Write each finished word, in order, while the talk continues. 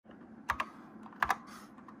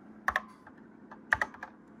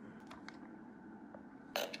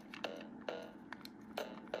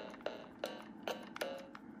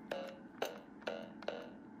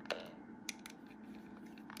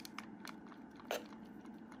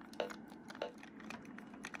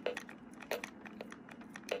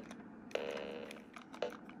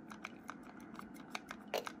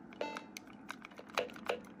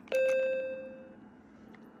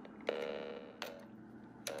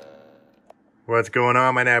What's going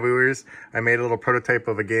on, my NABUers? I made a little prototype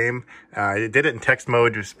of a game. I did it in text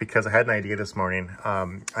mode just because I had an idea this morning.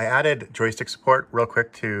 I added joystick support real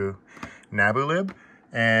quick to NABU Lib,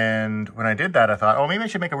 and when I did that, I thought, oh, maybe I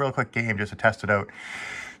should make a real quick game just to test it out.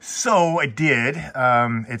 So I did.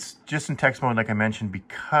 It's just in text mode, like I mentioned,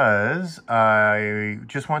 because I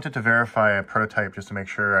just wanted to verify a prototype just to make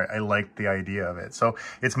sure I liked the idea of it. So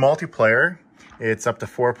it's multiplayer. It's up to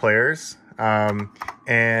 4 players.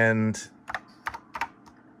 And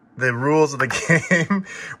the rules of the game,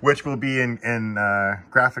 which will be in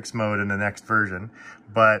graphics mode in the next version,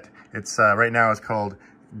 but it's right now it's called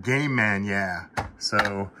Game Man, yeah.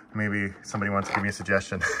 So maybe somebody wants to give me a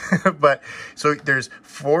suggestion. But so there's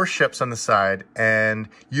 4 ships on the side, and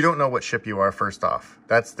you don't know what ship you are first off.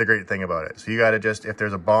 That's the great thing about it. So you got to just, if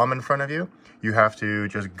there's a bomb in front of you, you have to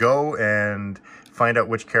just go and find out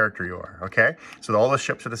which character you are, okay? So all the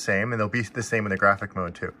ships are the same, and they'll be the same in the graphic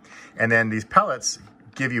mode too. And then these pellets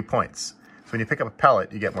give you points. So when you pick up a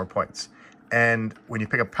pellet, you get more points. And when you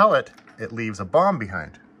pick up a pellet, it leaves a bomb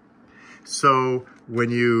behind. So when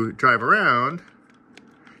you drive around,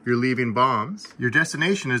 you're leaving bombs. Your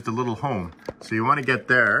destination is the little home. So you want to get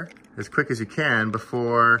there as quick as you can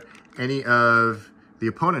before any of the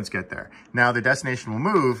opponents get there. Now the destination will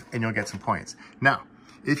move and you'll get some points. Now,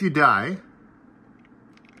 if you die,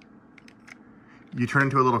 you turn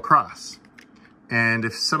into a little cross. And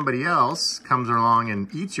if somebody else comes along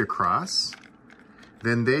and eats your cross,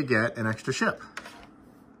 then they get an extra ship.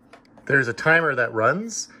 There's a timer that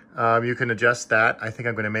runs. You can adjust that. I think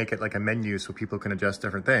I'm going to make it like a menu so people can adjust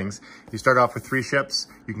different things. You start off with 3 ships.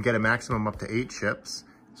 You can get a maximum up to 8 ships.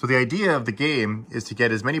 So the idea of the game is to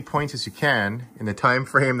get as many points as you can in the time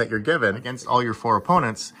frame that you're given against all your 4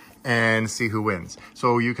 opponents and see who wins.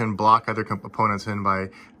 So you can block other opponents in by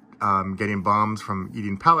getting bombs from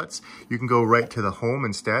eating pellets. You can go right to the home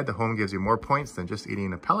instead. The home gives you more points than just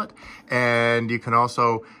eating a pellet. And you can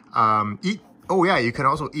also you can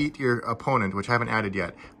also eat your opponent, which I haven't added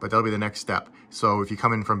yet, but that'll be the next step. So if you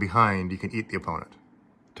come in from behind, you can eat the opponent.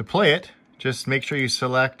 To play it, just make sure you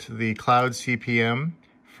select the cloud CPM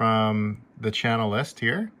from the channel list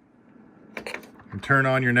here. And turn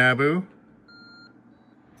on your NABU.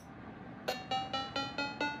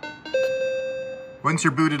 Once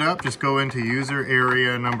you're booted up, just go into user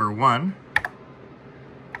area number 1.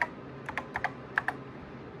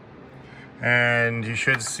 And you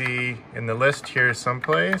should see in the list here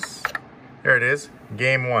someplace, there it is,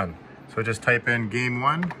 game 1. So just type in game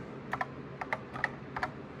 1.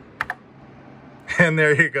 And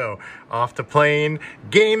there you go, off to playing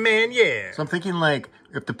Game Man, yeah. So I'm thinking like,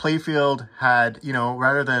 if the playfield had, you know,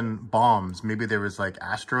 rather than bombs, maybe there was like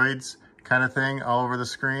asteroids kind of thing all over the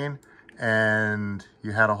screen. And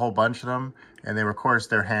you had a whole bunch of them, and they were, of course,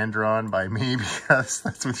 they're hand-drawn by me because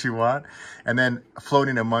that's what you want. And then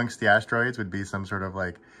floating amongst the asteroids would be some sort of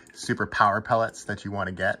like super power pellets that you want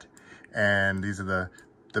to get. And these are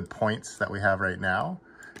the points that we have right now.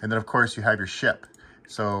 And then, of course, you have your ship.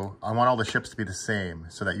 So I want all the ships to be the same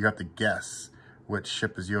so that you have to guess which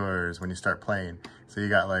ship is yours when you start playing. So you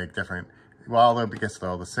got like different, well, I guess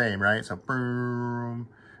they're all the same, right? So boom,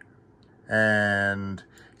 and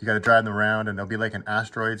you got to drive them around, and there'll be like an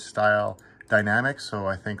asteroid style dynamic. So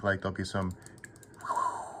I think like there'll be some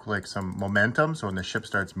momentum. So when the ship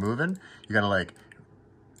starts moving, you got to like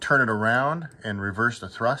turn it around and reverse the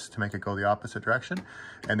thrust to make it go the opposite direction.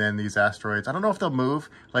 And then these asteroids, I don't know if they'll move.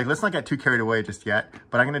 Like, let's not get too carried away just yet,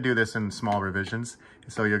 but I'm going to do this in small revisions.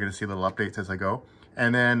 So you're going to see little updates as I go.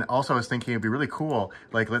 And then also I was thinking it'd be really cool.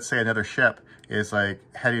 Like, let's say another ship is like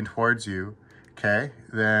heading towards you. Okay.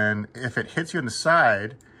 Then if it hits you in the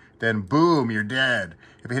side, then boom, you're dead.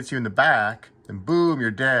 If it hits you in the back, then boom,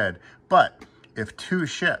 you're dead. But if 2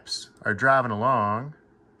 ships are driving along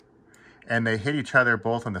and they hit each other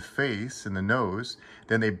both on the face and the nose,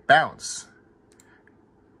 then they bounce.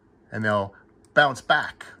 And they'll bounce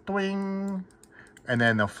back, doing, and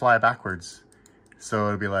then they'll fly backwards. So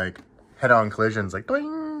it'll be like head-on collisions, like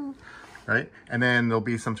doing, right? And then there'll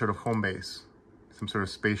be some sort of home base, some sort of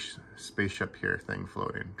spaceship here thing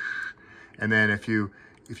floating. And then if you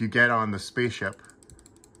get on the spaceship,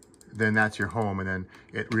 then that's your home, and then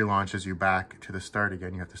it relaunches you back to the start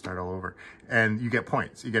again. You have to start all over. And you get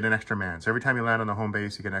points. You get an extra man. So every time you land on the home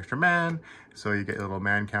base, you get an extra man. So you get a little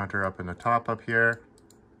man counter up in the top up here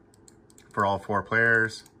for all 4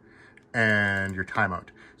 players, and your timeout.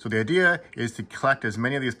 So the idea is to collect as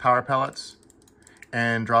many of these power pellets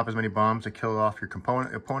and drop as many bombs to kill off your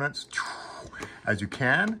opponents as you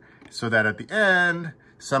can, so that at the end,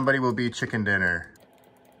 somebody will be chicken dinner.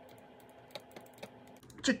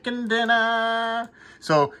 Chicken dinner.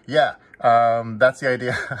 So yeah, That's the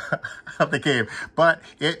idea of the game. But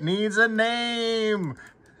it needs a name.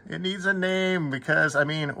 It needs a name because, I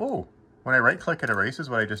mean, oh, when I right-click, it erases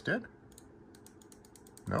what I just did.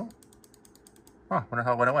 No? Huh, wonder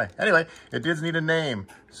how it went away. Anyway, it does need a name.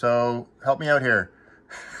 So help me out here.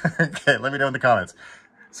 Okay, let me know in the comments.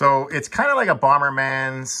 So it's kind of like a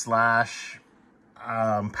Bomberman slash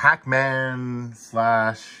Pac-Man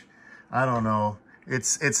slash, I don't know.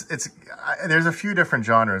 There's a few different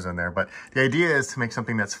genres in there, but the idea is to make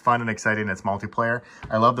something that's fun and exciting. That's multiplayer.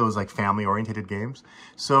 I love those like family-oriented games.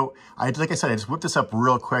 So like I said, I just whipped this up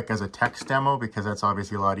real quick as a text demo because that's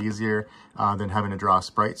obviously a lot easier than having to draw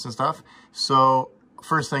sprites and stuff. So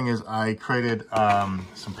first thing is I created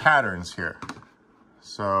some patterns here.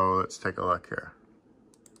 So let's take a look here.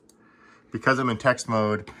 Because I'm in text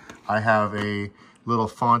mode, I have a little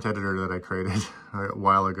font editor that I created a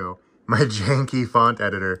while ago. My janky font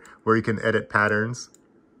editor where you can edit patterns.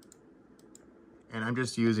 And I'm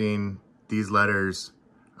just using these letters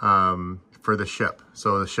for the ship.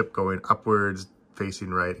 So the ship going upwards, facing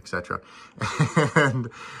right, etc. And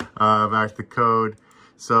back to the code.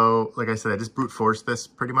 So like I said, I just brute forced this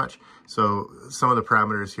pretty much. So some of the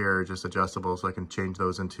parameters here are just adjustable, so I can change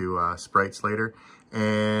those into sprites later.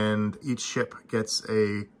 And each ship gets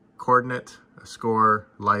a coordinate, a score,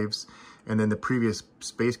 lives, and then the previous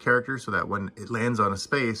space character, so that when it lands on a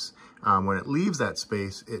space, when it leaves that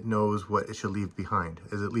space, it knows what it should leave behind.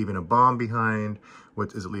 Is it leaving a bomb behind?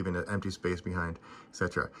 What is it leaving an empty space behind,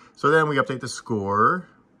 etc. So then we update the score,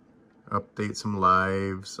 update some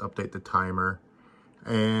lives, update the timer,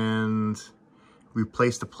 and we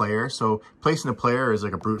place the player. So placing a player is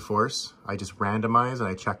like a brute force. I just randomize and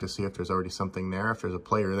I check to see if there's already something there. If there's a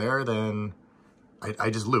player there, then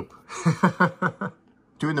I just loop.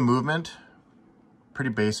 Doing the movement,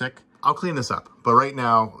 pretty basic. I'll clean this up, but right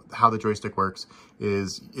now, how the joystick works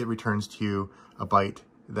is it returns to you a byte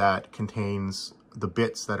that contains the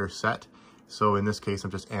bits that are set. So in this case,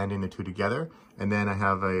 I'm just anding the two together, and then I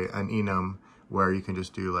have an enum where you can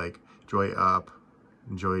just do like joy up,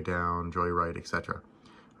 joy down, joy right, etc.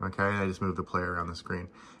 Okay, and I just move the player around the screen.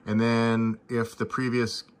 And then if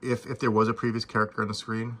there was a previous character on the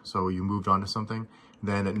screen, so you moved on to something,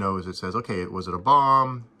 then it knows, it says, okay, was it a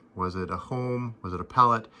bomb? Was it a home? Was it a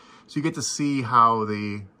pellet? So you get to see how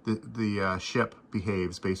the ship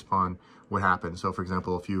behaves based upon what happened. So for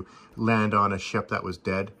example, if you land on a ship that was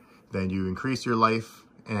dead, then you increase your life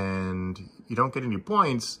and you don't get any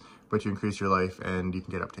points, but you increase your life and you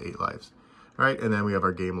can get up to 8 lives. All right, and then we have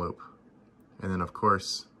our game loop. And then of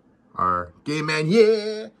course, our game man,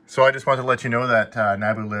 yeah! So I just wanted to let you know that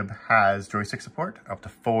NABU Lib has joystick support, up to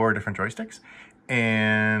 4 different joysticks,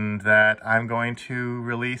 and that I'm going to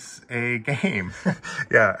release a game.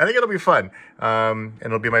 Yeah, I think it'll be fun. And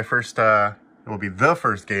it'll be my first, it will be the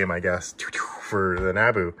first game, I guess, for the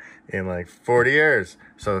NABU in like 40 years.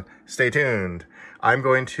 So stay tuned. I'm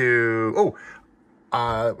going to,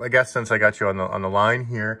 I guess since I got you on the line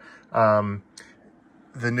here,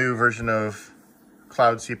 the new version of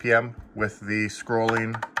Cloud CPM with the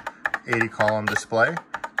scrolling 80 column display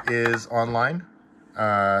is online.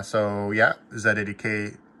 So yeah,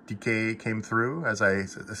 Z80K came through as I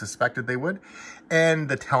suspected they would. And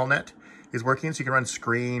the Telnet is working, so you can run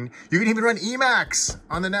screen. You can even run Emacs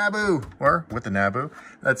on the NABU, or with the NABU.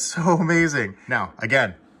 That's so amazing. Now,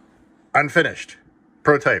 again, unfinished,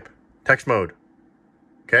 prototype, text mode,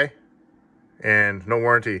 okay? And no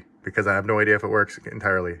warranty, because I have no idea if it works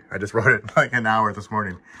entirely. I just wrote it like an hour this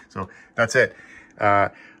morning. So that's it.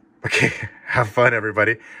 Okay, have fun,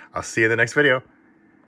 everybody. I'll see you in the next video.